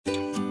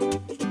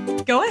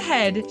Go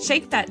ahead,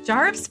 shake that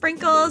jar of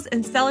sprinkles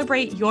and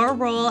celebrate your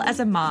role as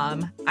a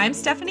mom. I'm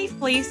Stephanie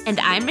Fleece. And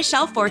I'm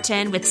Michelle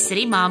Fortin with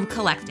City Mom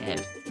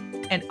Collective.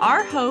 And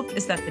our hope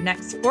is that the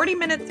next 40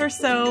 minutes or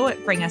so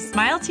bring a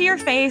smile to your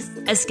face,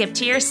 a skip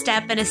to your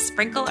step, and a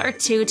sprinkle or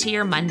two to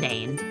your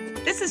mundane.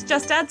 This is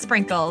Just Add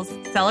Sprinkles,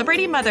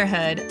 Celebrating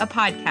Motherhood, a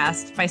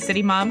podcast by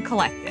City Mom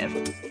Collective.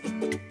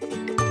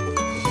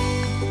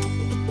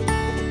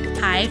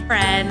 Hi,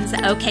 friends.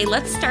 Okay,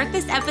 let's start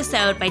this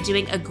episode by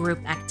doing a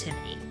group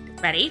activity.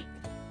 Ready?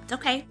 It's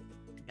okay.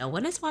 No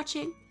one is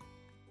watching.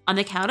 On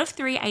the count of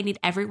 3, I need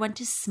everyone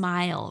to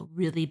smile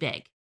really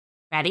big.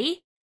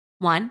 Ready?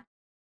 1,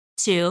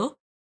 2,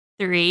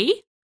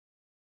 3.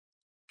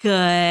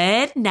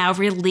 Good. Now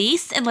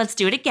release and let's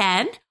do it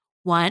again.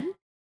 1,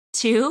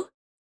 2,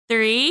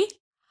 3.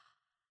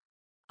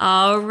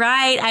 All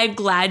right. I'm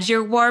glad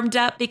you're warmed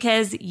up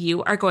because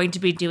you are going to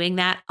be doing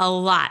that a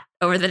lot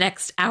over the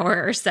next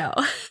hour or so.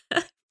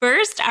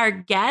 First, our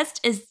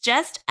guest is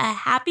just a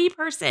happy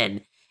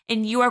person,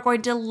 and you are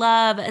going to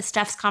love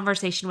Steph's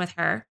conversation with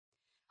her.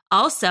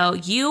 Also,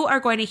 you are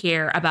going to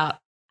hear about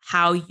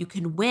how you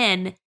can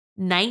win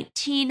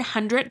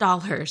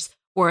 $1,900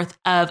 worth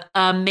of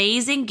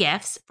amazing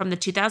gifts from the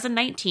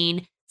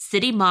 2019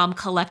 City Mom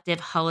Collective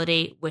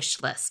Holiday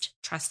Wish List.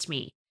 Trust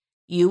me,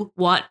 you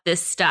want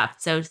this stuff,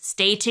 so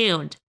stay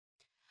tuned.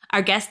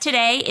 Our guest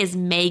today is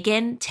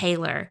Maghon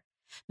Taylor.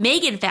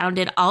 Maghon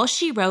founded All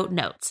She Wrote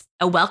Notes,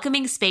 a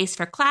welcoming space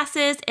for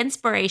classes,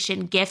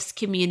 inspiration, gifts,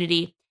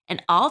 community,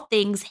 and all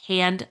things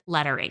hand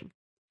lettering.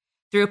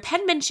 Through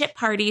penmanship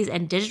parties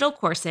and digital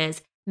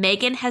courses,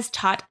 Maghon has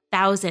taught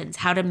thousands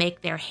how to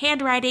make their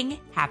handwriting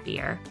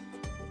happier.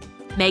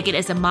 Maghon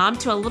is a mom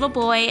to a little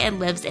boy and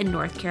lives in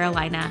North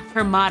Carolina.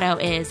 Her motto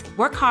is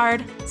work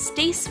hard,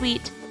 stay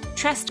sweet,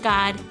 trust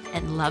God,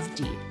 and love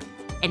deep.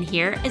 And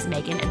here is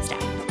Maghon and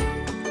Steph.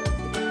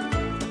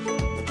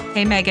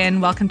 Hey,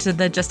 Maghon. Welcome to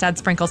the Just Add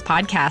Sprinkles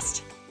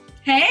podcast.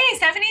 Hey,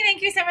 Stephanie.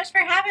 Thank you so much for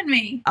having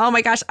me. Oh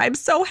my gosh. I'm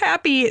so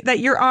happy that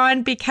you're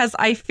on because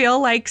I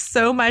feel like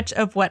so much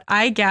of what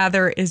I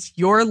gather is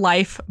your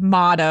life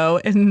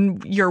motto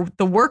and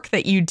the work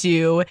that you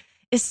do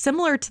is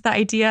similar to the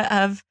idea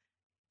of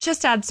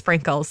just add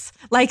sprinkles.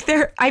 Like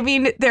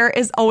there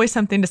is always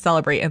something to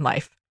celebrate in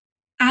life.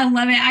 I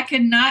love it. I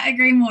could not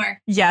agree more.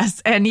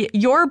 Yes. And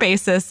your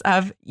basis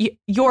of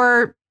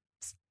your,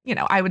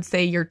 I would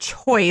say your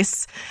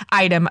choice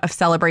item of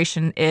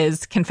celebration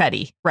is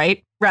confetti,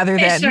 right? Rather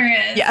than. It sure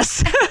is.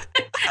 Yes.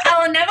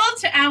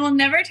 I will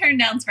never turn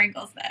down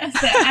sprinkles though.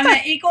 So I'm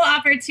an equal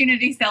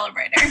opportunity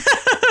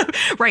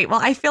celebrator. Right.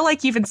 Well, I feel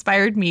like you've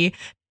inspired me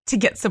to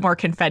get some more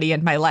confetti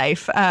in my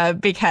life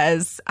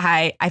because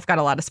I've got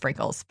a lot of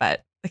sprinkles,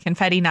 but the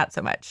confetti, not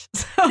so much.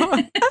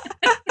 So.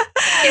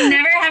 You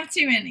never have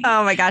too many.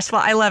 Oh my gosh.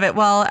 Well, I love it.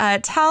 Well,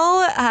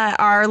 tell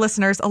our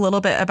listeners a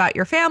little bit about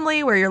your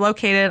family, where you're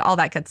located, all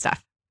that good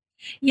stuff.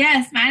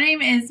 Yes, my name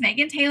is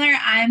Maghon Taylor.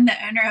 I'm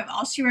the owner of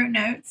All She Wrote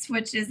Notes,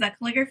 which is a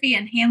calligraphy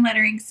and hand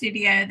lettering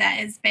studio that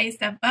is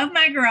based above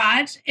my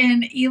garage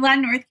in Eli,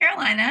 North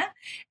Carolina.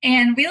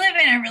 And we live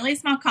in a really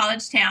small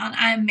college town.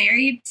 I'm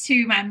married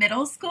to my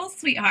middle school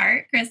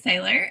sweetheart, Chris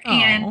Taylor. Aww.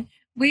 And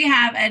we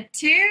have a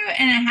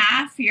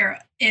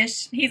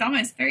 2.5-year-ish, he's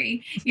almost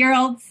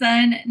 3-year-old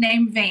son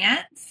named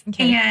Vance.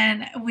 Okay.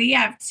 And we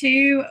have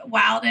 2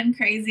 wild and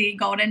crazy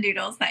golden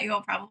doodles that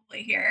you'll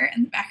probably hear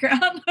in the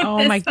background of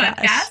this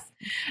podcast.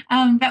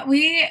 But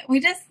we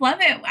just love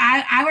it.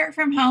 I work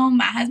from home.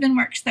 My husband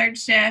works third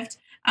shift.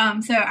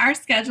 So our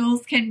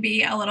schedules can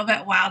be a little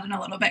bit wild and a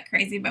little bit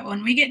crazy. But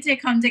when we get to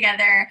come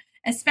together,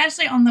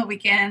 especially on the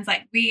weekends,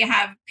 like we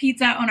have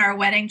pizza on our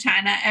wedding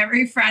china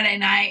every Friday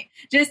night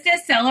just to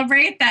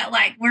celebrate that,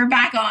 like we're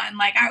back on,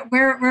 like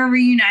we're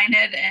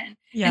reunited, and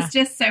It's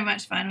just so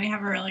much fun. We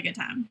have a really good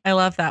time. I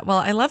love that. Well,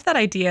 I love that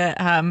idea.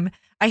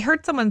 I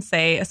heard someone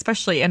say,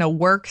 especially in a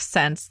work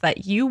sense,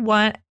 that you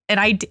want, and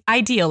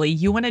ideally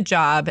you want a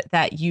job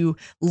that you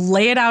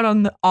lay it out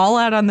all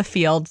out on the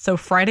field. So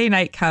Friday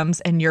night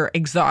comes and you're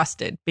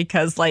exhausted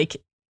because like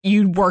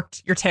you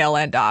worked your tail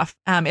end off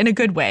in a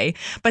good way,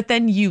 but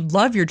then you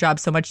love your job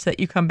so much that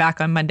you come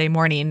back on Monday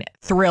morning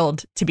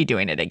thrilled to be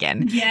doing it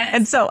again. Yes.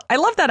 And so I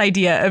love that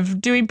idea of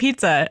doing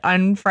pizza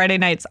on Friday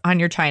nights on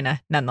your china,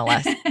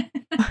 nonetheless.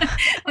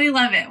 We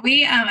love it.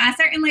 I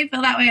certainly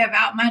feel that way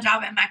about my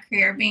job and my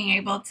career. Being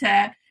able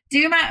to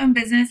do my own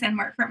business and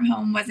work from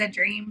home was a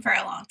dream for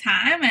a long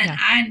time. And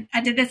yeah.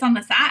 I did this on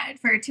the side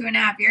for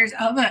 2.5 years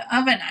of a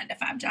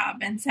 9-to-5 job.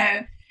 And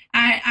so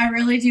I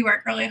really do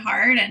work really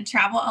hard and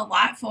travel a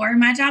lot for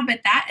my job,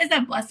 but that is a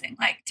blessing.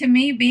 Like to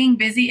me, being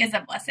busy is a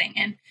blessing,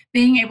 and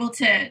being able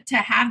to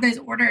have those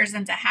orders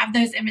and to have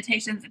those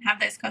invitations and have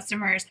those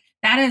customers,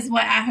 that is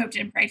what I hoped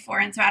and prayed for.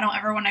 And so I don't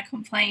ever want to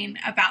complain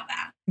about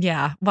that.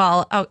 Yeah.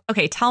 Well,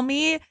 okay. Tell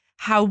me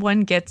how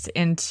one gets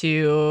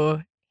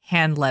into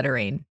hand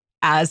lettering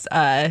as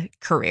a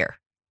career.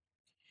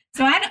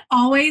 So I'd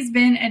always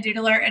been a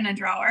doodler and a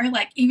drawer.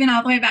 Like even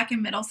all the way back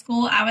in middle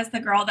school, I was the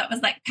girl that was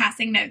like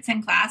passing notes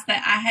in class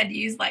that I had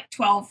used like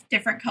 12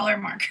 different color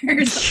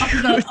markers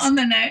on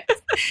the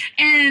notes.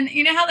 And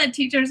you know how the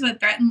teachers would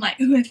threaten like,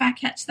 "Ooh, if I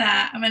catch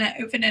that, I'm going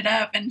to open it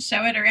up and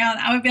show it around."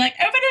 I would be like,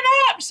 "Open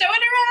it up, show it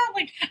around."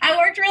 Like I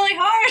worked really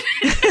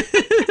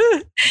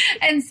hard.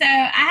 And so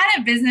I had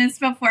a business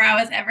before I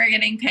was ever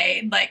getting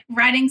paid, like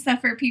writing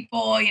stuff for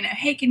people, you know,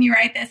 "Hey, can you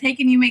write this? Hey,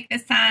 can you make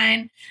this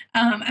sign?"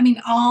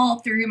 All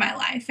through my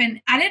life.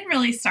 And I didn't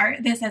really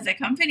start this as a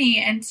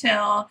company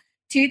until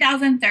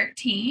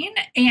 2013.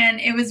 And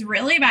it was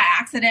really by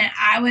accident.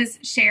 I was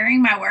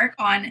sharing my work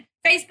on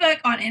Facebook,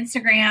 on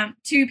Instagram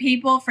to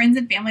people, friends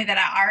and family that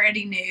I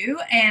already knew.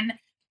 And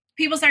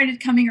people started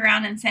coming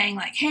around and saying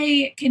like,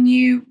 "Hey, can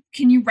you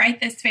write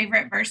this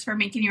favorite verse for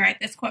me? Can you write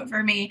this quote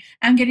for me?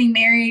 I'm getting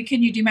married.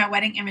 Can you do my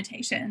wedding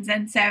invitations?"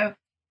 And so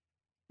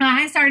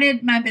I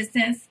started my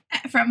business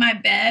from my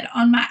bed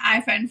on my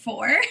iPhone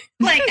 4.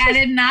 Like I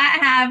did not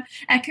have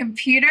a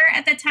computer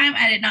at the time.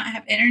 I did not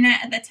have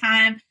internet at the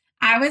time.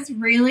 I was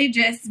really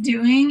just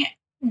doing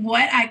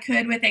what I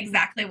could with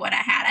exactly what I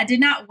had. I did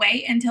not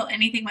wait until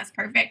anything was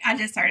perfect. I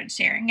just started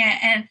sharing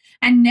it. And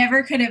I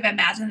never could have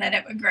imagined that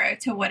it would grow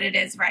to what it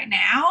is right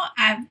now.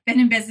 I've been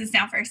in business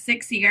now for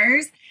 6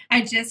 years.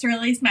 I just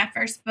released my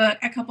first book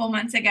a couple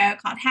months ago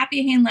called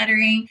Happy Hand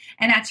Lettering.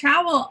 And I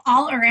travel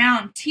all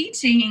around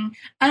teaching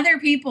other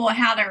people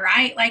how to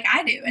write like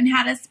I do and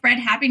how to spread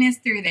happiness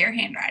through their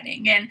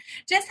handwriting and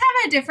just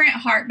have a different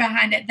heart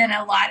behind it than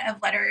a lot of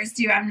letterers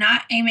do. I'm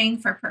not aiming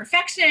for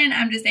perfection.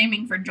 I'm just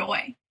aiming for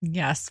joy.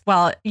 Yes.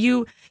 Well,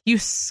 you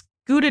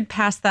scooted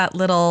past that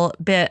little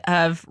bit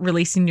of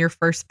releasing your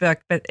first book,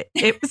 but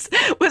it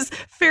was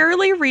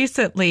fairly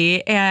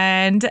recently.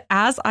 And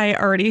as I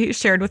already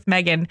shared with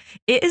Megan,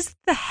 it is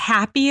the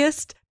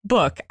happiest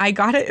book. I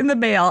got it in the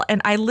mail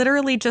and I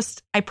literally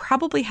I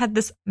probably had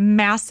this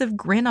massive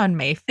grin on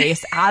my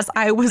face as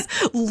I was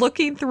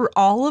looking through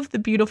all of the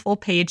beautiful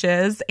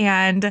pages.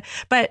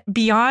 But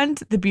beyond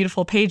the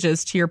beautiful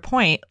pages, to your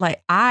point,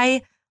 like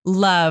I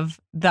love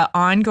the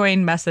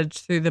ongoing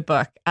message through the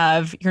book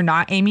of you're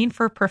not aiming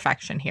for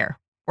perfection here.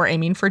 We're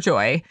aiming for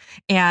joy.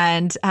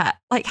 And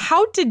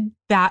how did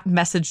that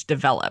message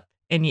develop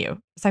in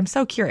you? Because I'm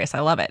so curious. I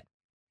love it.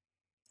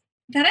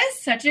 That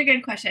is such a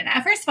good question.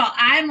 First of all,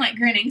 I'm like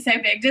grinning so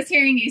big just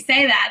hearing you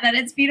say that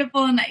it's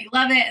beautiful and that you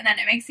love it and that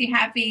it makes you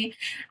happy.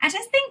 I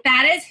just think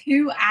that is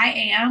who I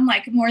am,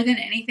 like more than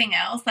anything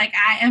else. Like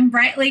I am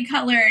brightly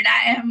colored.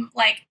 I am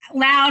like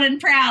loud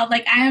and proud.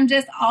 Like I am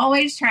just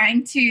always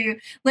trying to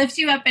lift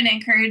you up and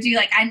encourage you.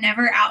 Like I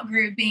never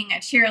outgrew being a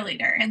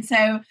cheerleader. And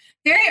so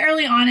very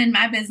early on in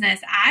my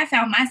business, I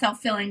found myself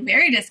feeling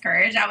very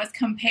discouraged. I was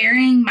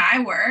comparing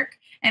my work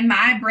and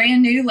my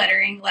brand new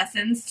lettering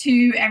lessons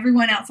to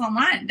everyone else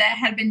online that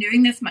had been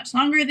doing this much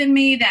longer than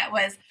me, that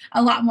was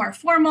a lot more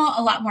formal,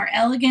 a lot more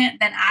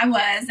elegant than I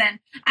was. And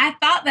I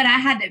thought that I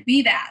had to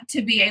be that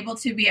to be able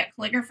to be a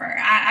calligrapher.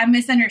 I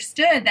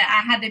misunderstood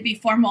that I had to be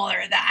formal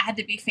or that I had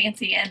to be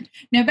fancy. And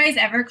nobody's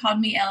ever called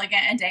me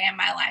elegant a day in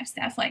my life,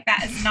 Steph. Like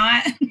that is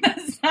not,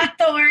 that's not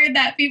the word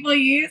that people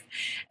use.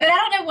 But I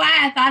don't know why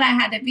I thought I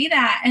had to be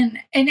that. And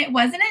it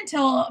wasn't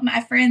until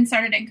my friends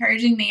started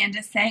encouraging me and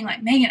just saying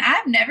like, "Megan,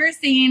 I've never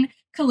seen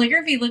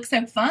calligraphy look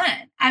so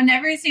fun. I've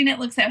never seen it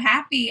look so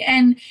happy."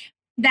 And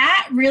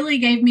that really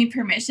gave me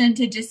permission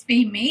to just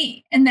be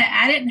me and that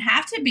I didn't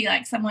have to be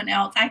like someone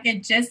else. I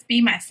could just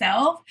be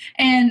myself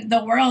and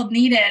the world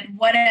needed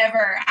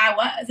whatever I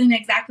was and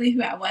exactly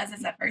who I was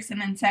as a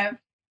person. And so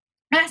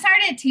I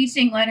started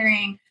teaching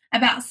lettering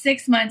about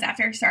 6 months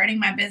after starting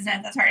my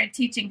business. I started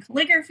teaching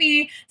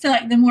calligraphy, so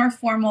like the more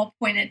formal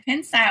pointed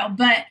pen style.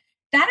 But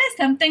that is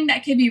something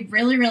that could be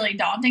really, really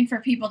daunting for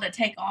people to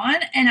take on.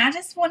 And I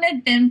just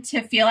wanted them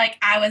to feel like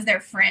I was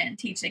their friend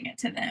teaching it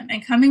to them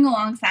and coming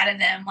alongside of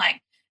them,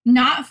 like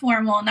not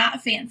formal,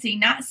 not fancy,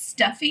 not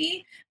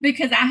stuffy,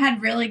 because I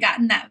had really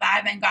gotten that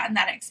vibe and gotten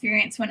that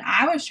experience when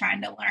I was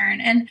trying to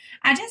learn. And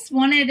I just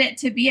wanted it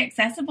to be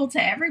accessible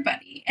to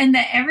everybody and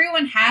that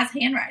everyone has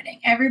handwriting.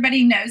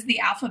 Everybody knows the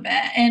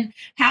alphabet. And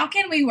how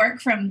can we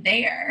work from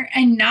there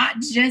and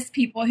not just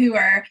people who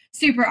are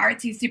super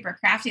artsy, super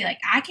crafty? Like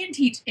I can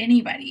teach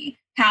anybody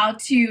how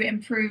to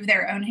improve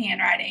their own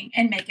handwriting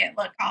and make it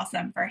look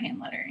awesome for hand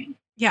lettering.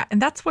 Yeah. And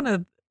that's one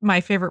of my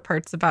favorite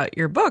parts about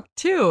your book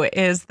too,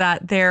 is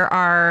that there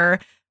are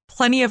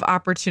plenty of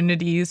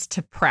opportunities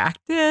to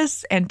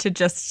practice and to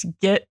just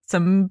get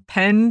some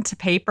pen to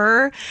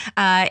paper.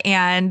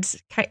 And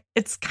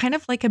it's kind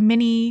of like a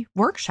mini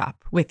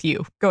workshop with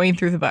you going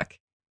through the book.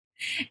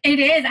 It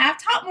is. I've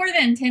taught more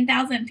than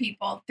 10,000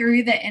 people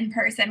through the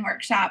in-person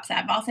workshops.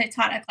 I've also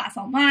taught a class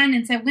online.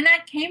 And so when I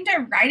came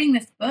to writing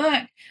this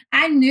book,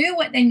 I knew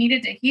what they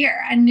needed to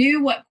hear. I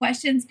knew what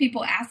questions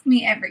people ask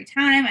me every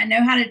time. I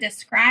know how to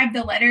describe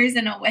the letters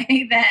in a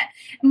way that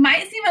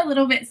might seem a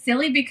little bit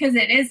silly because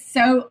it is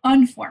so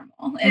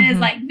informal. It is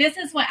like, this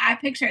is what I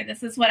picture.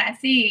 This is what I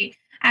see.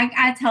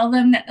 I tell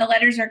them that the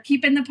letters are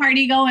keeping the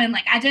party going.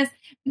 Like I just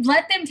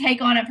let them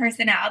take on a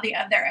personality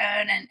of their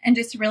own and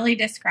just really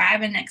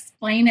describe and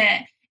explain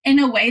it in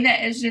a way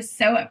that is just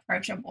so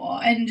approachable.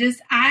 And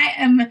just, I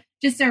am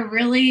just a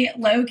really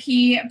low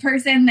key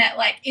person that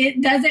like,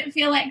 it doesn't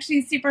feel like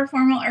she's super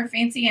formal or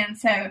fancy. And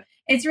so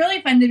it's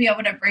really fun to be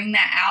able to bring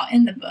that out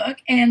in the book.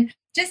 And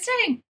just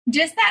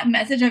that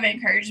message of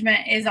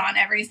encouragement is on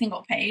every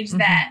single page,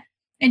 that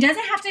it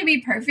doesn't have to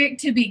be perfect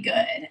to be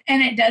good.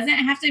 And it doesn't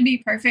have to be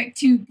perfect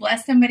to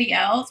bless somebody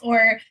else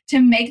or to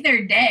make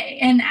their day.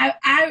 And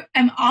I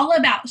am all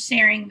about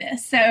sharing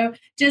this. So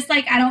just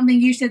like I don't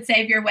think you should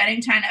save your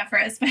wedding china for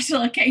a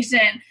special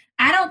occasion,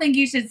 I don't think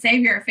you should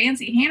save your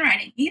fancy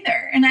handwriting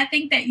either. And I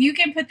think that you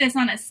can put this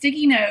on a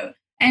sticky note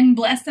and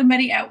bless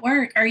somebody at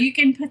work, or you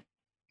can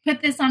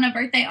put this on a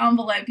birthday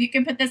envelope. You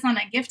can put this on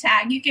a gift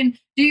tag. You can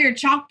do your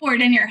chalkboard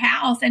in your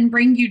house and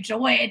bring you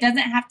joy. It doesn't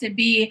have to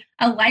be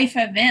a life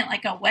event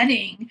like a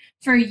wedding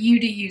for you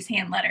to use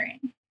hand lettering.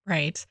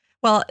 Right.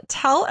 Well,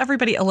 tell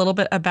everybody a little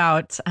bit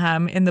about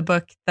in the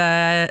book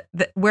the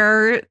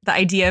where the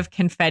idea of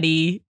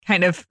confetti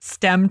kind of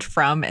stemmed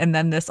from, and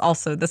then this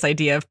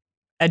idea of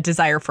a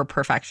desire for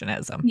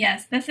perfectionism.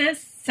 Yes, this is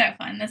so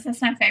fun. This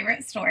is my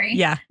favorite story.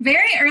 Yeah.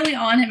 Very early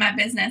on in my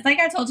business, like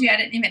I told you, I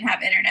didn't even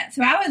have internet.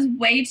 So I was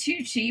way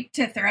too cheap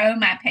to throw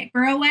my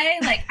paper away.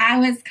 Like I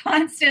was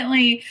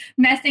constantly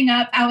messing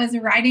up. I was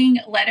writing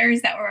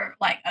letters that were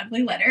like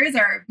ugly letters,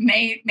 or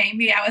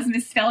maybe I was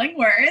misspelling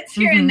words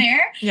here and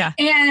there. Yeah.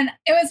 And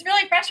it was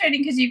really frustrating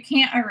because you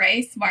can't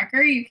erase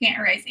marker, you can't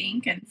erase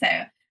ink. And so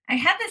I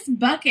had this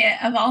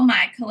bucket of all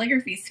my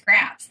calligraphy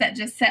scraps that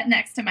just sat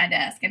next to my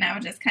desk, and I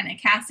would just kind of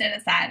cast it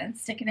aside and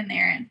stick it in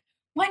there. And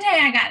one day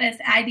I got this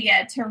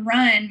idea to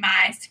run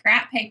my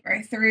scrap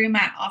paper through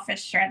my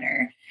office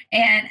shredder,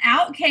 and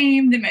out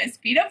came the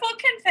most beautiful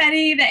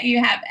confetti that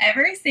you have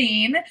ever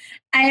seen.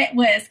 It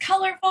was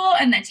colorful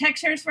and the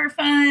textures were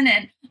fun,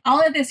 and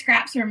all of the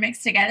scraps were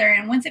mixed together.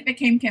 And once it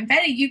became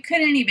confetti, you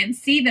couldn't even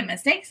see the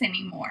mistakes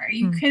anymore.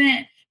 You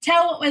couldn't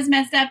tell what was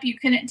messed up. You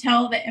couldn't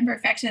tell the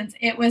imperfections.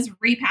 It was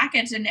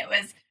repackaged, and it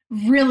was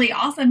really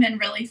awesome and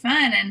really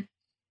fun. And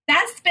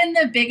that's been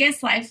the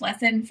biggest life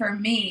lesson for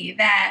me,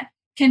 that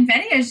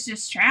confetti is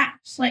just trash.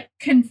 Like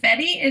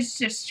confetti is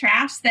just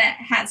trash that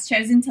has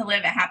chosen to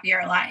live a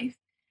happier life.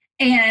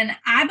 And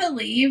I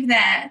believe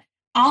that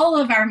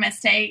all of our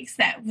mistakes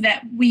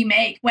that we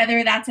make,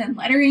 whether that's in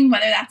lettering,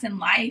 whether that's in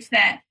life,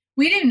 that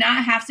we do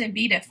not have to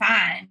be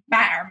defined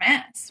by our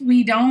mess.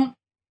 We don't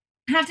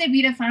have to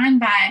be defined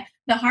by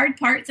the hard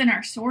parts in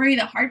our story,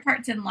 the hard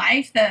parts in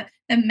life, the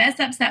mess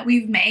ups that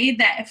we've made,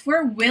 that if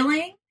we're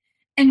willing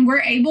and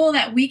we're able,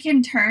 that we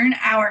can turn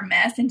our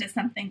mess into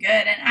something good.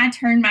 And I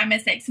turned my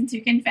mistakes into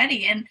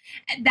confetti. And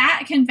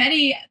that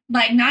confetti,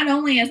 like, not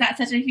only is that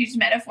such a huge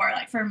metaphor,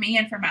 like for me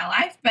and for my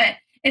life, but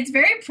it's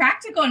very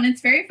practical, and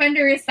it's very fun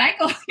to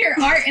recycle your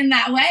art in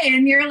that way.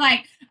 And you're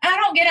like, I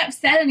don't get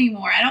upset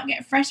anymore. I don't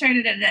get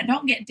frustrated, and I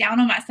don't get down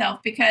on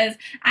myself, because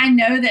I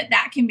know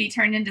that can be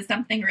turned into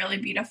something really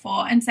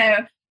beautiful. And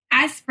so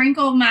I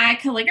sprinkle my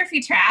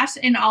calligraphy trash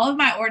in all of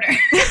my orders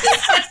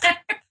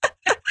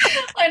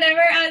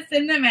whenever I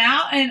send them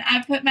out, and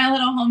I put my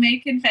little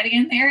homemade confetti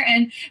in there,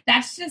 and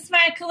that's just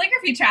my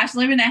calligraphy trash,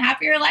 living a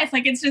happier life.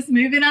 Like it's just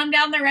moving on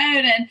down the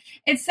road. And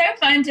it's so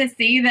fun to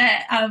see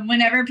that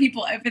whenever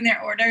people open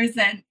their orders,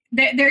 and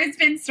there's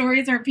been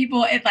stories where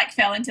people, it like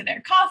fell into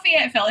their coffee,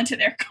 it fell into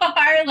their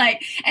car,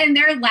 like, and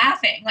they're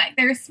laughing, like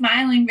they're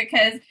smiling,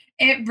 because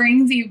it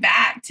brings you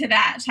back to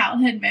that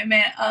childhood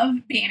moment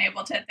of being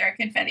able to throw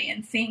confetti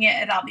and seeing it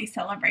at all these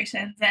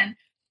celebrations. And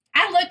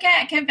I look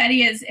at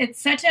confetti as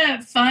it's such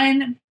a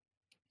fun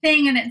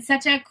thing, and it's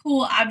such a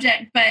cool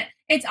object, but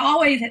it's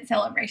always at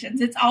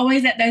celebrations. It's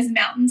always at those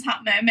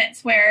mountaintop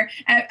moments where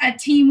a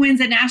team wins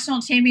a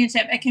national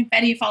championship, a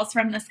confetti falls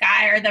from the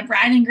sky, or the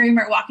bride and groom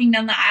are walking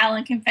down the aisle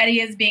and confetti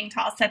is being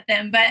tossed at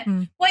them. But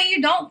what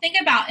you don't think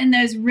about in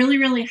those really,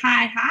 really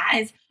high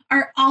highs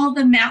are all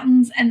the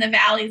mountains and the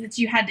valleys that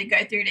you had to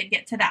go through to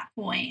get to that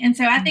point. And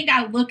so I think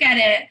I look at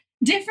it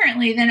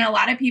differently than a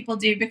lot of people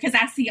do, because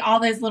I see all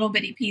those little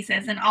bitty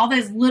pieces and all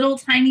those little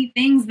tiny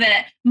things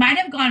that might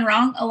have gone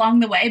wrong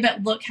along the way,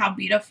 but look how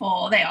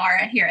beautiful they are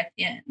here at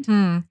the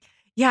end.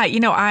 Yeah.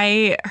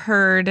 I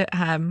heard,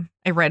 I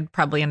read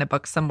probably in a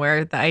book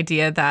somewhere, the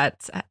idea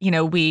that,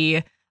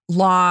 we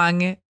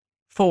long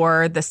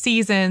for the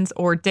seasons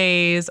or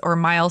days or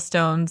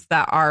milestones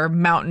that are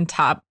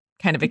mountaintop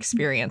kind of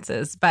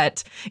experiences.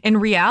 But in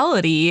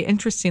reality,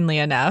 interestingly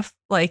enough,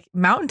 like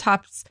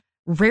mountaintops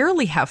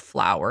rarely have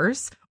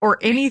flowers or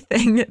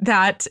anything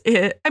that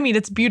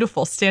it's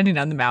beautiful standing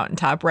on the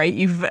mountaintop, right?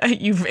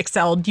 You've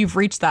excelled, you've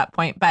reached that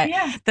point, but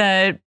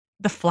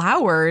the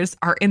flowers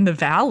are in the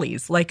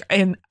valleys, like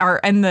are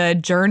in the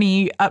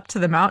journey up to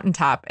the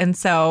mountaintop. And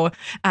so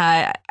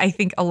I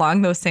think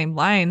along those same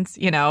lines,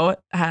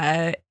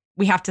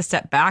 we have to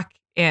step back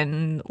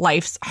in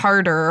life's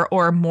harder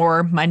or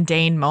more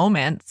mundane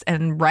moments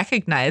and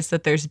recognize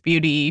that there's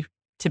beauty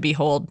to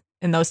behold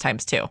in those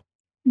times too.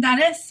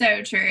 That is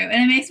so true.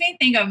 And it makes me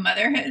think of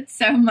motherhood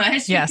so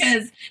much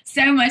because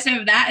so much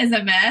of that is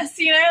a mess,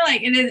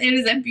 like it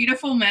is a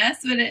beautiful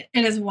mess, but it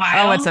is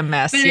wild. Oh, it's a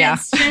mess. But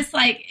it's just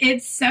like,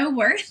 it's so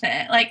worth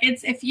it. Like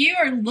if you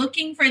are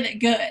looking for the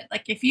good,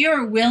 like if you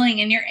are willing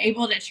and you're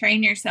able to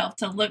train yourself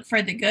to look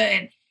for the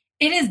good,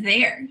 it is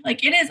there.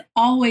 Like it is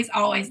always,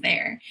 always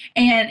there.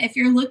 And if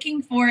you're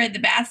looking for the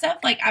bad stuff,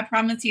 like I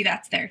promise you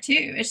that's there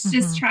too. It's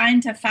just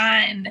trying to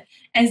find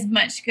as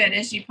much good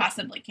as you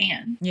possibly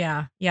can.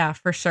 Yeah,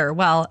 for sure.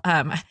 Well,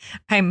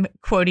 I'm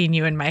quoting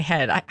you in my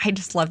head. I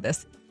just love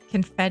this.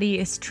 Confetti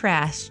is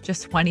trash,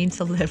 just wanting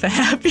to live a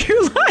happier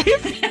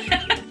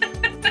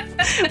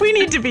life. We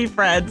need to be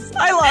friends.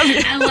 I love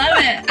you. I love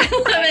it. I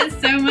love it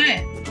so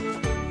much.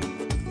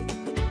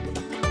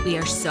 We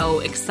are so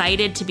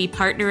excited to be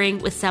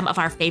partnering with some of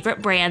our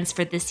favorite brands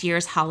for this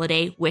year's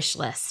holiday wish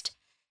list.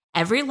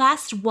 Every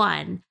last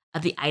one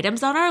of the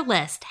items on our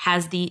list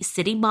has the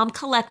City Mom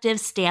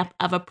Collective stamp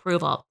of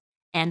approval,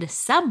 and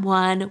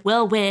someone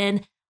will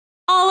win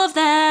all of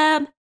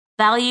them,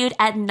 valued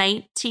at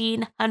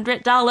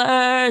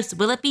 $1,900.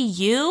 Will it be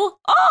you?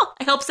 Oh,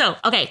 I hope so.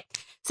 Okay,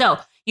 so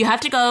you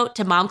have to go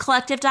to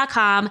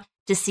momcollective.com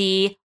to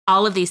see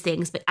all of these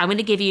things, but I'm going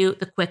to give you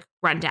the quick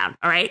rundown,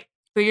 all right?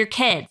 For your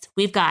kids,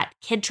 we've got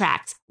Kid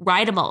Tracks,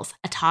 Rideables,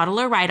 a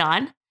toddler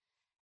ride-on,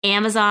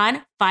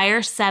 Amazon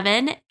Fire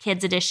 7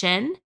 Kids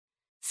Edition,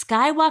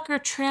 Skywalker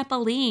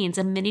Trampolines,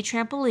 a mini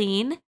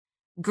trampoline,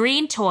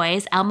 Green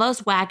Toys,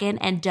 Elmo's Wagon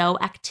and Dough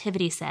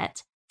Activity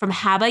Set, from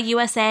Haba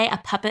USA,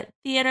 a puppet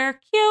theater,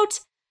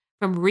 cute,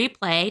 from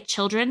Replay,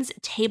 Children's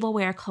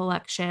Tableware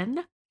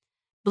Collection.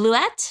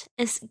 Bluette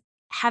is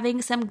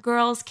having some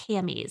girls'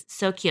 camis,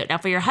 so cute. Now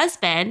for your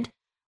husband,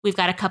 we've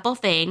got a couple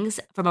things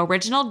from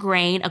Original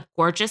Grain, a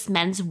gorgeous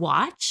men's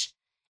watch,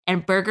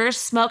 and Burgers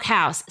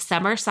Smokehouse,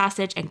 summer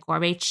sausage and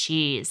gourmet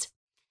cheese.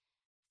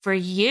 For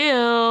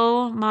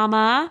you,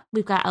 Mama,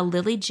 we've got a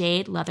Lily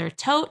Jade leather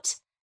tote,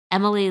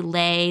 Emily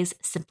Lay's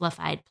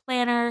simplified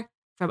planner.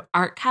 From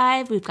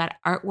Archive, we've got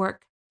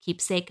artwork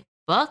keepsake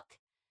book.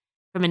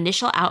 From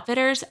Initial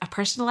Outfitters, a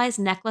personalized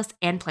necklace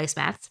and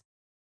placemats.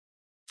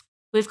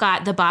 We've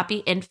got the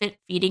Boppy infant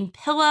feeding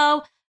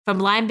pillow. From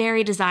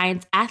Limeberry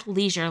Designs,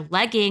 athleisure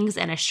leggings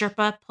and a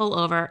Sherpa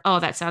pullover. Oh,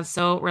 that sounds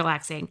so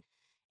relaxing.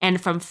 And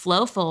from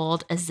Flow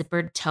Fold, a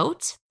zippered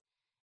tote.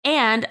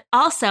 And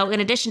also, in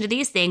addition to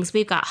these things,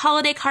 we've got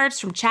holiday cards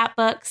from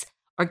Chatbooks,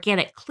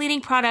 organic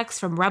cleaning products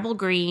from Rebel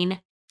Green,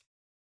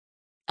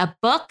 a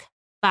book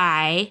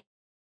by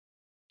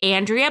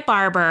Andrea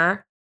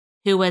Barber,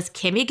 who was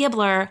Kimmy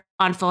Gibbler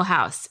on Fuller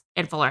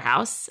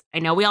House. I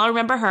know we all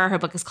remember her. Her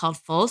book is called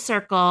Full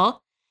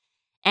Circle.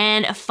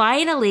 And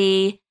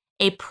finally,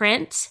 a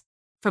print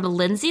from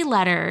Lindsay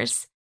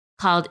Letters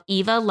called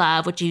Eva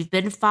Love, which you've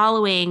been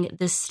following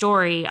this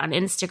story on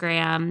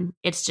Instagram.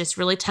 It's just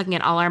really tugging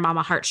at all our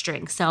mama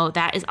heartstrings. So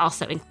that is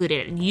also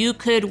included. And you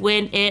could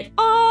win it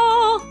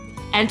all.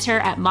 Enter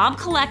at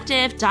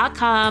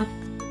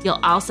momcollective.com. You'll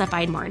also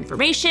find more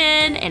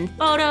information and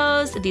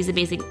photos of these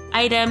amazing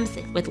items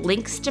with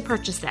links to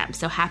purchase them.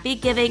 So happy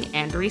giving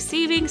and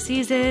receiving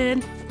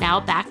season. Now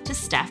back to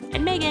Steph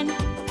and Megan.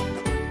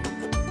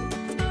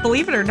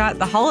 Believe it or not,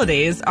 the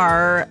holidays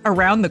are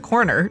around the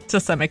corner to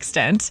some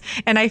extent.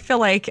 And I feel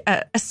like,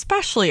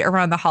 especially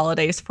around the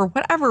holidays, for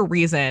whatever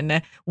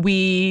reason,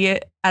 we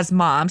as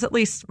moms, at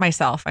least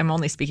myself, I'm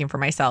only speaking for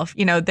myself,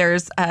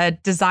 there's a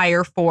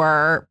desire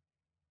for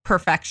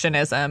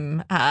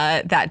perfectionism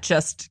that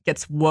just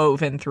gets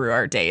woven through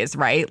our days,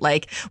 right?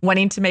 Like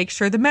wanting to make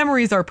sure the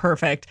memories are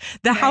perfect.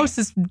 The house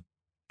is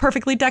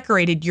perfectly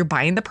decorated. You're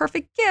buying the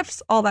perfect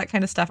gifts, all that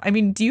kind of stuff. I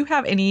mean, do you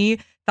have any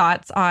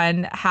thoughts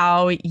on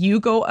how you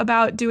go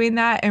about doing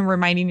that and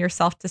reminding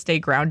yourself to stay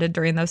grounded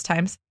during those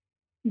times?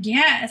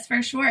 Yes,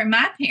 for sure.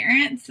 My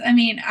parents,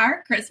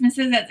 our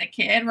Christmases as a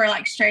kid were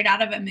like straight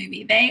out of a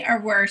movie. They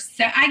were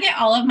so, I get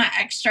all of my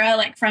extra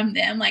like from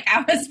them. Like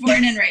I was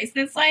born and raised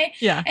this way.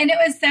 Yeah. And it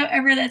was so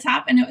over the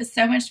top and it was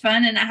so much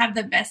fun and I have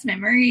the best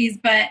memories.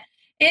 But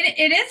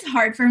it is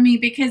hard for me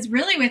because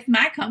really with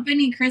my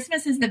company,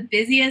 Christmas is the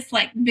busiest,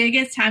 like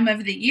biggest time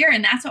of the year.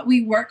 And that's what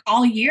we work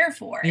all year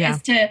for,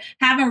 is to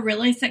have a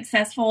really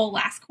successful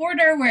last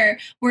quarter where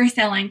we're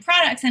selling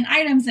products and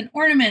items and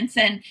ornaments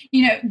and,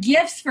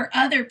 gifts for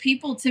other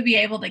people to be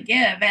able to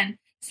give. And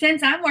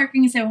since I'm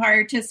working so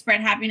hard to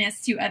spread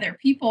happiness to other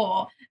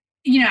people,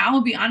 I will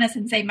be honest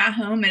and say my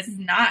home is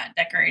not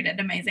decorated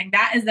amazing.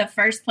 That is the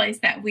first place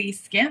that we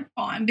skimp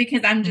on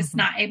because I'm just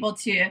not able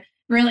to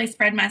really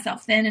spread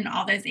myself thin in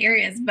all those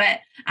areas. But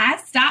I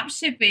stopped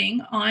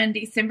shipping on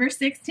December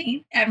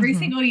 16th every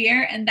single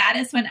year. And that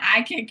is when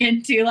I kick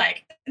into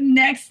like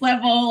next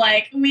level.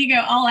 Like we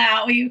go all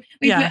out. We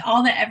put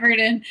all the effort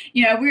in,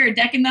 we are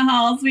decking the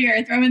halls. We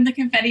are throwing the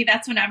confetti.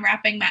 That's when I'm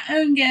wrapping my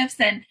own gifts.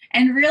 And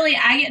really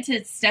I get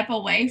to step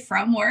away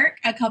from work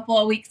a couple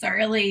of weeks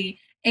early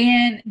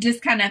and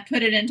just kind of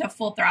put it into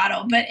full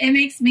throttle. But it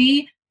makes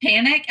me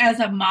panic as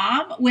a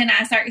mom when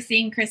I start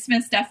seeing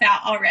Christmas stuff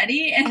out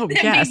already. And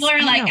then people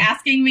are like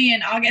asking me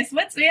in August,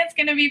 what's Vance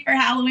going to be for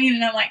Halloween?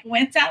 And I'm like,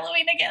 when's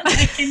Halloween again?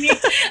 Like, can you,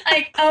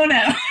 like, oh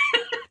no.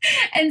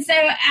 And so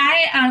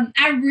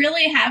I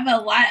really have a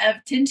lot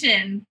of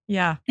tension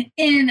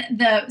in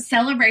the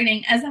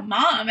celebrating as a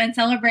mom and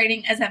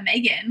celebrating as a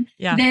Maghon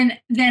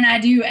than I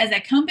do as a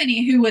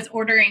company who was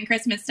ordering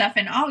Christmas stuff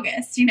in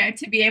August, you know,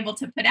 to be able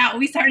to put out.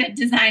 We started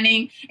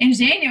designing in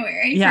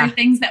January for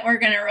things that we're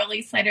going to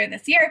release later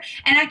this year.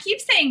 And I keep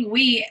saying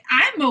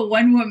I'm a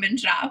one-woman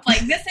shop. Like,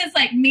 this is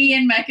like me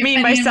and my Confetti,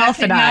 me, myself,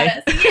 and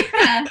I.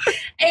 Yeah.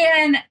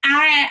 And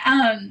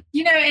I,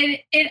 you know,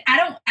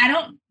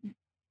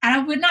 I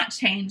would not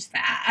change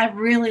that. I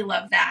really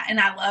love that. And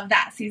I love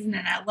that season.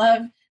 And I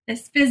love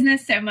this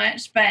business so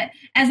much. But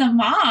as a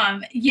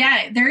mom,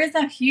 there is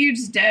a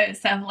huge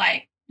dose of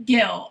like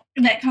guilt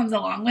that comes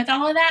along with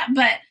all of that.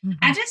 But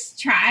I just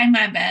try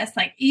my best,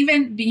 like,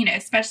 even, you know,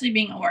 especially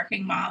being a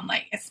working mom,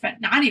 like,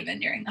 not even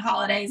during the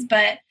holidays,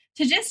 but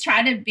to just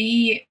try to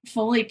be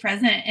fully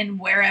present in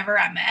wherever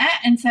I'm at.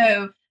 And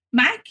so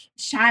my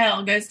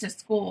child goes to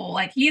school,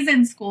 like, he's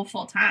in school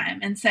full time.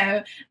 And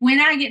so when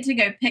I get to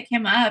go pick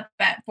him up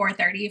at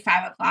 4:30,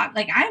 5 o'clock,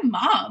 like, I'm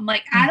mom,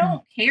 like, I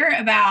don't care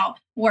about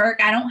work.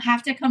 I don't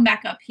have to come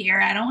back up here.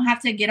 I don't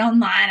have to get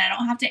online. I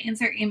don't have to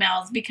answer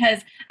emails,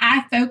 because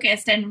I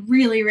focused and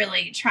really,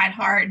 really tried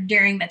hard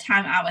during the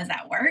time I was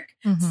at work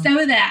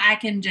so that I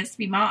can just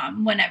be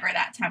mom whenever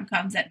that time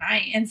comes at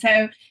night. And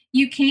so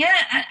you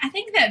can't, I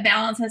think that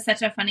balance is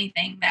such a funny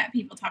thing that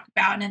people talk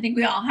about. And I think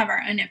we all have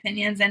our own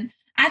opinions. And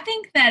I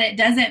think that it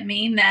doesn't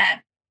mean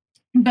that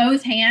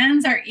both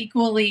hands are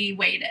equally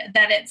weighted,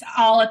 that it's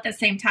all at the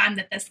same time,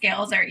 that the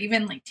scales are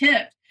evenly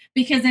tipped.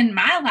 Because in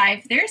my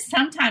life, there's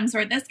sometimes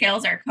where the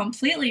scales are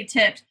completely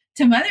tipped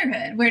to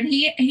motherhood. When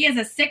he has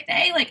a sick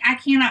day, like, I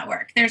cannot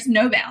work. There's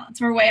no balance.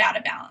 We're way out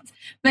of balance.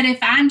 But if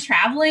I'm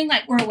traveling,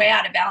 like, we're way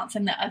out of balance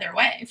in the other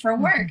way for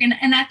work.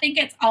 And I think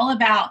it's all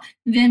about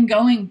them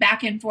going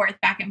back and forth,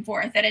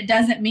 that it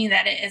doesn't mean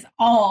that it is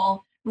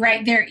all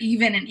right there,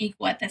 even and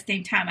equal at the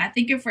same time. I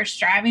think if we're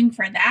striving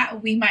for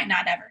that, we might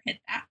not ever hit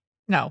that.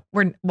 No,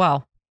 we're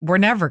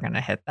never going to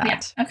hit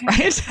that. Yeah, okay.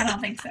 Right? I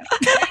don't think so.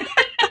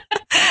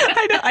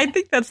 I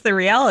think that's the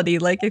reality.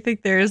 Like, I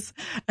think there's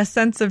a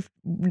sense of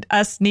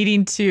us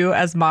needing to,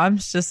 as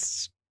moms,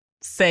 just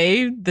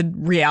say the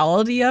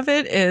reality of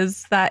it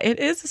is that it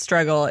is a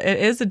struggle. It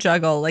is a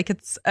juggle. Like,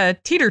 it's a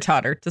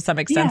teeter-totter to some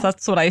extent. Yeah.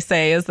 That's what I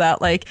say, is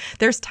that, like,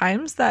 there's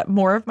times that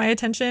more of my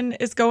attention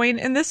is going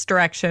in this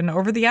direction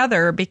over the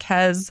other,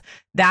 because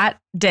that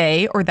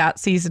day or that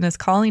season is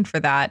calling for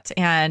that,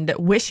 and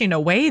wishing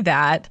away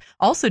that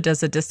also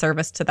does a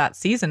disservice to that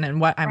season and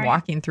what I'm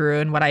walking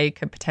through and what I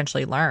could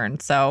potentially learn.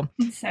 So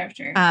it's so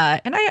true.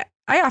 And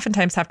I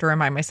oftentimes have to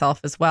remind myself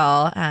as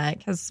well,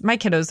 because my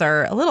kiddos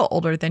are a little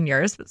older than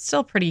yours, but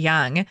still pretty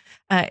young.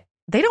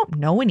 They don't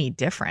know any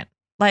different.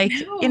 Like,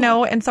 you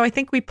know, and so I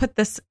think we put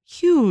this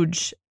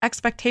huge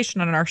expectation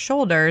on our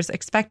shoulders,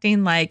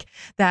 expecting like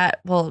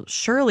that, well,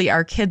 surely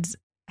our kids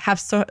have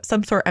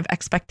some sort of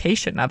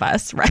expectation of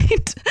us,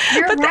 right?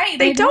 You're but right.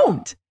 They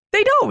don't.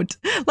 They don't.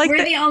 Like,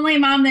 we're the only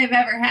mom they've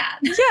ever had.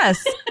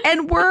 Yes.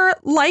 And we're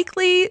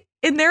likely,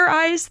 in their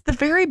eyes, the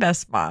very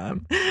best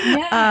mom.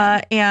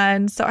 Yeah.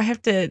 And so I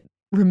have to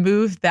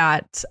remove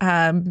that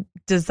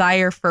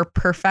desire for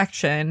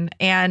perfection,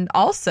 and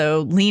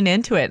also lean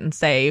into it and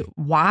say,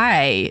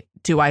 why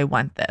do I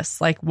want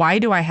this? Like, why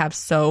do I have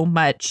so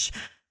much,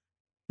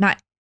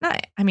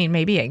 I mean,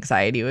 maybe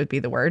anxiety would be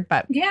the word,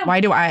 but why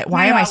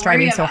am I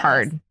striving so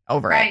hard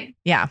over it?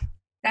 Yeah.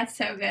 That's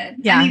so good.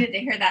 Yeah. I needed to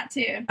hear that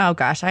too. Oh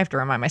gosh, I have to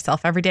remind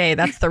myself every day.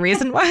 That's the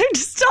reason why I'm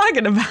just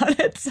talking about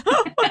it. So.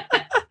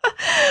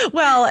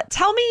 Well,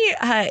 tell me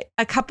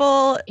a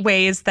couple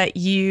ways that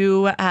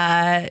you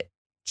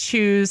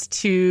choose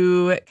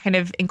to kind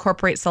of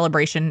incorporate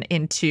celebration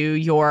into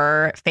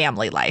your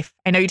family life.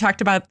 I know you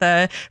talked about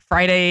the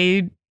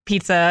Friday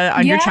pizza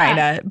on your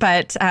china,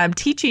 but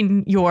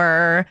teaching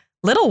your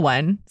little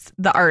one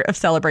the art of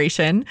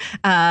celebration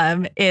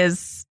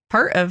is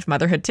part of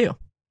motherhood too.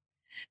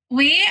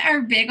 We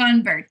are big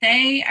on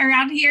birthday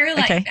around here.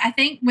 Like, I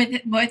think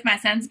with my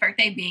son's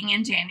birthday being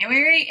in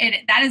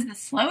January, that is the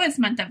slowest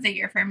month of the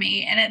year for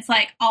me. And it's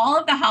like all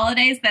of the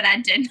holidays that I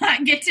did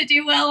not get to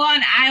do well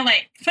on, I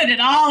like put it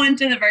all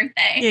into the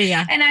birthday.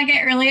 Yeah. And I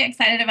get really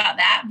excited about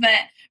that. But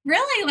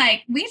really,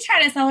 like, we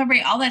try to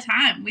celebrate all the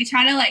time. We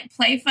try to like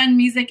play fun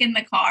music in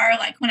the car,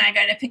 like when I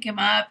go to pick him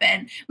up,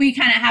 and we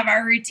kind of have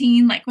our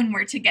routine, like when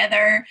we're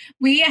together.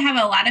 We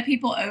have a lot of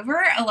people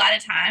over a lot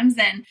of times,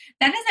 and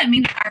that doesn't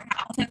mean that our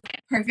house is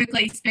like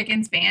perfectly spick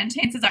and span.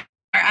 Chances are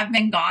I've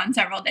been gone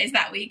several days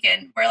that week,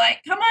 and we're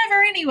like, come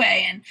over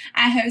anyway. And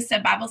I host a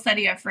Bible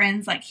study of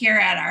friends like here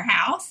at our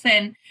house,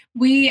 and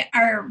we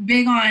are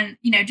big on,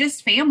 you know,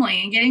 just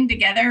family and getting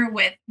together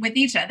with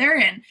each other.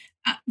 And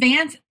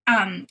Vance,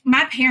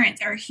 my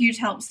parents are huge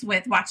helps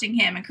with watching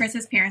him, and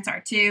Chris's parents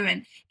are too.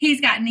 And he's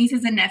got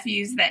nieces and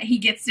nephews that he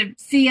gets to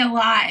see a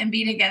lot and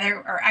be together,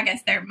 or I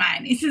guess they're my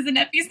nieces and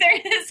nephews, they're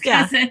his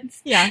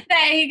cousins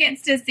that he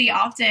gets to see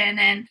often.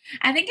 And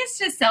I think it's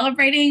just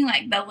celebrating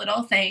like the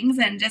little things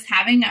and just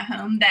having a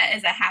home that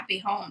is a happy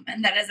home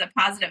and that is a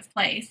positive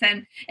place.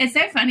 And it's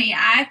so funny.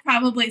 I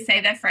probably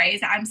say the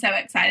phrase, I'm so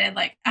excited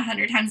like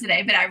 100 times a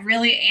day, but I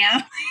really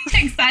am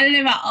excited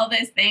about all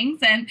those things.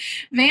 And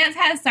Vance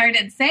has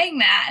started saying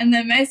that. And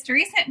the most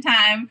recent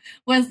time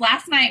was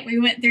last night. We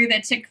went through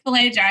the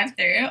Chick-fil-A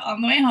drive-thru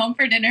on the way home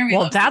for dinner.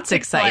 Well, that's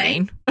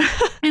exciting.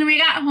 And we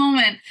got home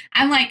and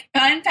I'm like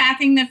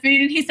unpacking the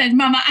food. And he said,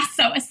 Mama, I'm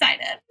so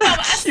excited. Mama,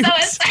 I'm so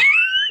excited.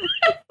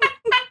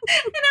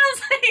 And I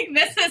was like,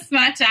 this is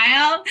my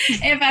child.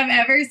 If I've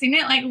ever seen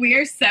it, like we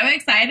are so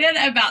excited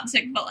about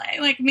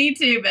Chick-fil-A. Like me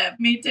too, babe.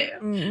 Me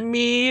too.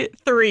 Me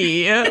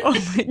three. Oh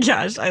my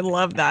gosh. I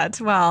love that.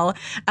 Well,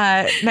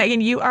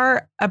 Maghon, you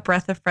are a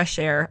breath of fresh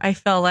air. I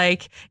feel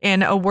like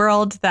in a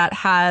world that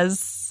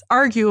has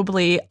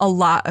arguably a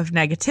lot of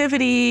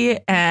negativity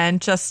and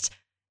just,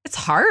 it's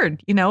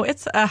hard,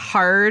 it's a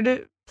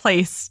hard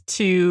place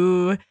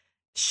to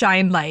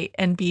shine light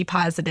and be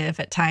positive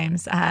at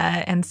times.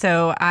 And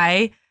so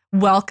I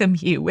welcome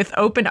you with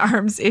open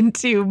arms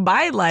into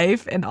my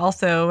life and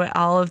also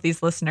all of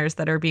these listeners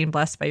that are being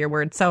blessed by your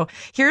word. So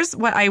here's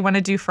what I want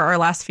to do for our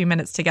last few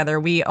minutes together.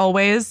 We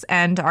always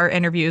end our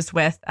interviews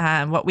with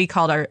what we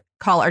call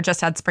our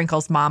Just Add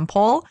Sprinkles mom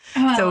poll.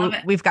 Oh, so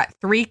we've got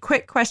 3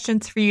 quick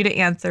questions for you to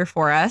answer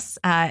for us,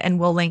 and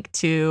we'll link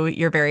to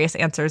your various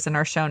answers in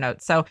our show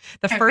notes. So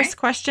the first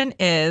question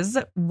is,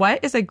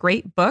 what is a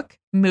great book,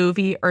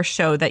 movie, or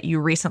show that you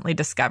recently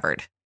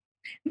discovered?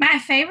 My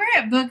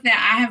favorite book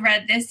that I have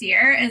read this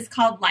year is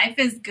called Life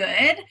is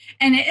Good.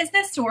 And it is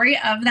the story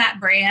of that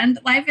brand,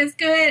 Life is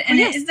Good. And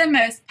it is the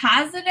most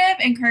positive,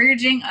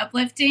 encouraging,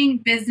 uplifting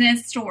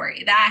business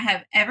story that I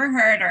have ever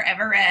heard or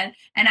ever read.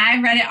 And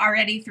I've read it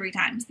already 3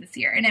 times this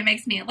year. And it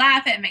makes me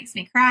laugh. It makes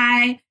me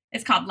cry.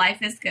 It's called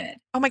Life is Good.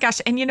 Oh my gosh.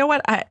 And you know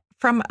what?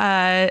 From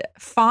a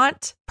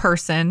font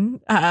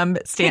person,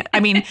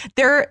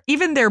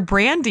 their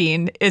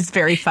branding is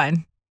very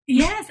fun.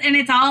 Yes, and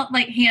it's all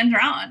like hand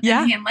drawn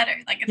and hand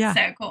lettered. Like it's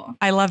so cool.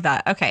 I love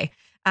that. Okay.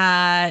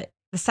 The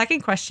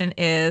second question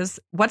is,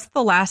 what's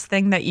the last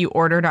thing that you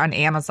ordered on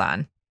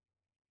Amazon?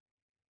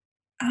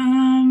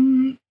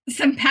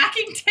 Some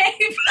packing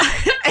tape.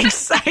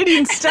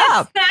 Exciting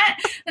stuff.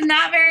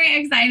 Not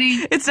very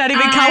exciting. It's not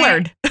even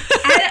colored.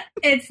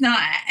 It's not.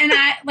 And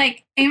I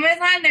like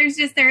Amazon,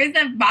 there is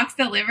a box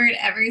delivered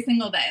every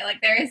single day. Like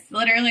there is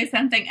literally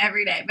something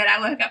every day. But I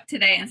woke up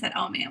today and said,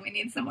 oh man, we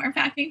need some more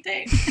packing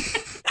tape.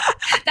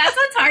 That's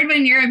what's hard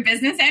when you're a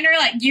business owner.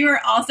 Like you are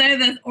also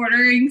the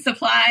ordering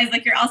supplies.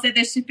 Like you're also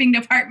the shipping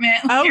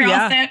department. Like,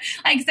 also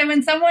like, so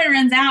when someone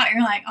runs out,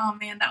 you're like, oh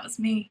man, that was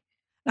me.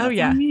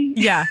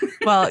 Yeah.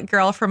 Well,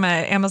 girl, from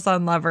an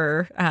Amazon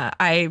lover,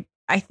 I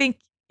think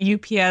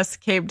UPS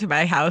came to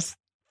my house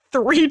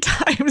 3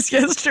 times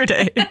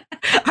yesterday.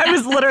 I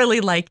was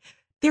literally like,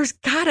 there's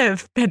gotta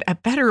have been a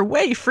better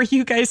way for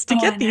you guys to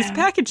get these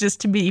packages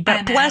to me,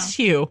 but bless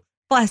you.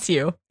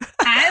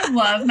 I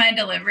love my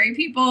delivery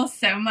people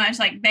so much.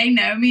 Like they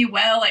know me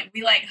well. Like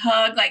we like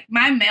hug. Like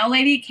my mail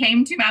lady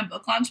came to my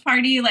book launch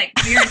party. Like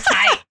we are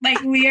tight.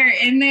 Like we are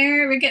in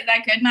there because I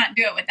could not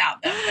do it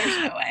without them.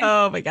 There's no way.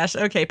 Oh my gosh.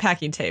 Okay.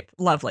 Packing tape.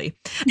 Lovely.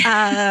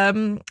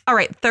 All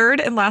right. Third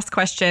and last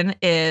question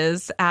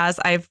is, as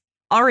I've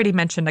already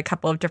mentioned a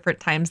couple of different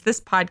times, this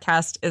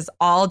podcast is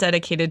all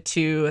dedicated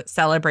to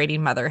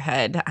celebrating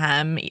motherhood,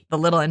 the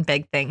little and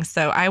big things.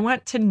 So I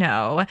want to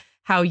know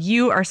how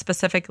you are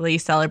specifically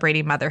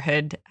celebrating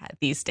motherhood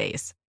these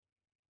days.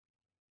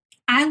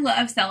 I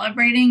love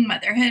celebrating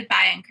motherhood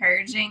by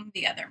encouraging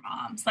the other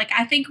moms. Like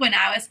I think when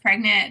I was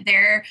pregnant,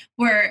 there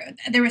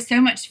was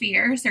so much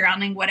fear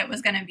surrounding what it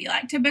was going to be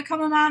like to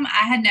become a mom.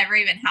 I had never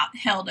even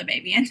held a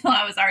baby until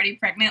I was already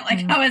pregnant.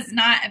 Like I was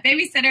not a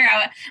babysitter.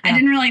 I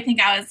didn't really think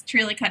I was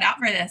truly cut out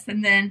for this.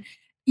 And then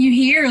you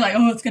hear like,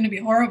 oh, it's going to be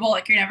horrible.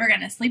 Like you're never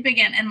going to sleep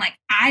again. And like,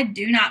 I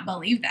do not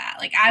believe that.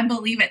 Like, I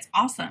believe it's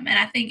awesome. And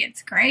I think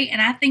it's great.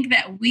 And I think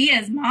that we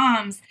as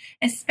moms,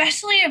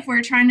 especially if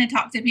we're trying to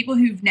talk to people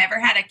who've never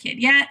had a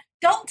kid yet,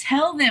 don't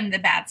tell them the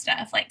bad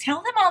stuff. Like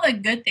tell them all the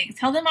good things.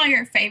 Tell them all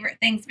your favorite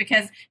things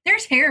because they're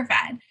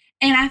terrified.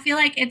 And I feel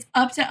like it's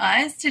up to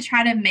us to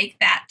try to make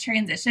that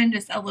transition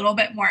just a little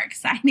bit more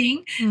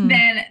exciting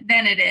than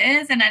it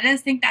is. And I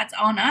just think that's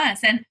on us.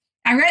 And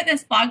I wrote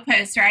this blog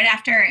post right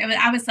after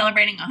I was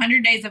celebrating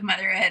 100 days of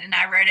motherhood, and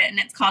I wrote it, and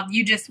it's called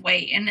You Just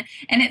Wait. And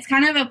it's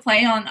kind of a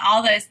play on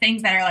all those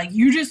things that are like,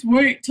 you just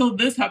wait till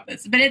this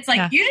happens. But it's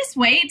like, you just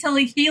wait till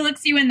he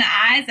looks you in the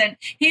eyes and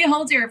he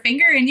holds your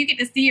finger and you get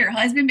to see your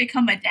husband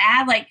become a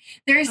dad. Like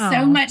there's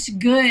so much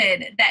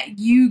good that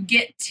you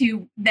get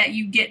to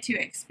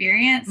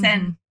experience.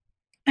 And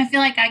I feel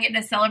like I get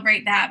to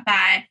celebrate that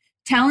by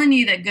telling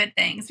you the good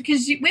things,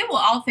 because we will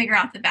all figure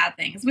out the bad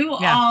things. We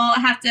will all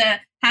have to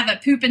have a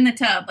poop in the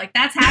tub. Like,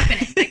 that's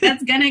happening. Like,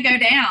 that's going to go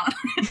down.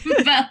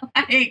 But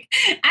like,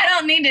 I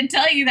don't need to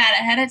tell you that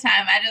ahead of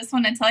time. I just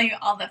want to tell you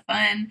all the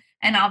fun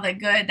and all the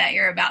good that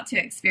you're about to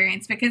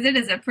experience, because it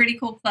is a pretty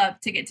cool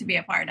club to get to be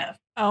a part of.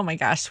 Oh my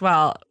gosh.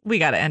 Well, we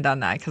got to end on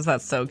that because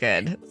that's so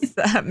good.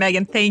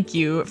 Maghon, thank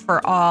you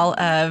for all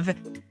of,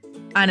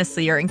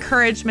 honestly, your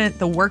encouragement,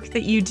 the work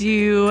that you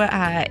do,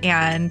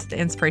 and the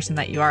inspiration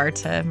that you are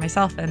to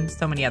myself and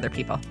so many other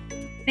people.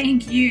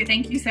 Thank you.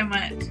 Thank you so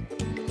much.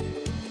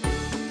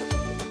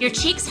 Your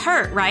cheeks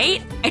hurt,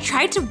 right? I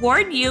tried to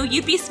warn you,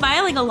 you'd be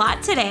smiling a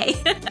lot today.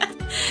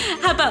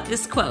 How about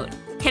this quote?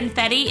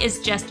 Confetti is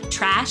just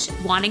trash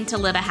wanting to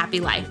live a happy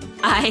life.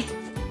 I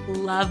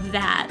love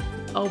that.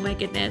 Oh my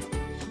goodness.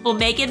 Well,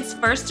 Maghon's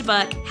first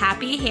book,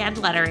 Happy Hand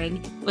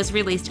Lettering, was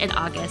released in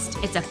August.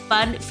 It's a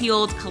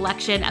fun-fueled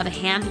collection of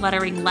hand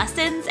lettering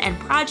lessons and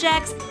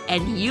projects,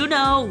 and you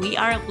know we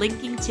are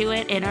linking to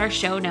it in our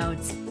show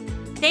notes.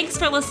 Thanks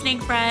for listening,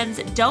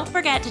 friends. Don't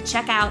forget to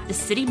check out the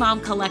City Mom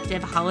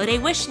Collective holiday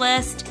wish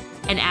list.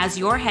 And as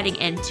you're heading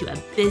into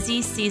a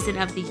busy season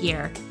of the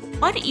year,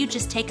 why don't you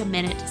just take a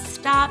minute to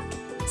stop,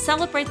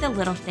 celebrate the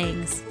little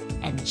things,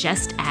 and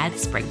just add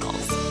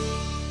sprinkles.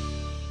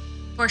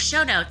 For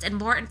show notes and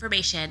more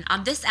information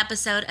on this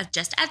episode of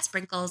Just Add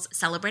Sprinkles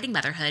Celebrating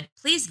Motherhood,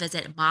 please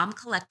visit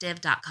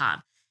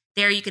momcollective.com.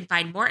 There you can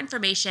find more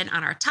information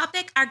on our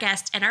topic, our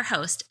guest, and our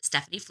host,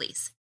 Stephanie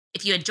Fleece.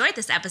 If you enjoyed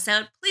this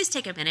episode, please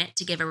take a minute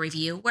to give a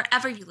review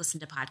wherever you listen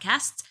to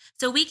podcasts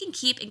so we can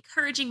keep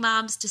encouraging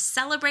moms to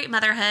celebrate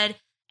motherhood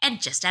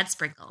and just add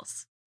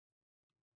sprinkles.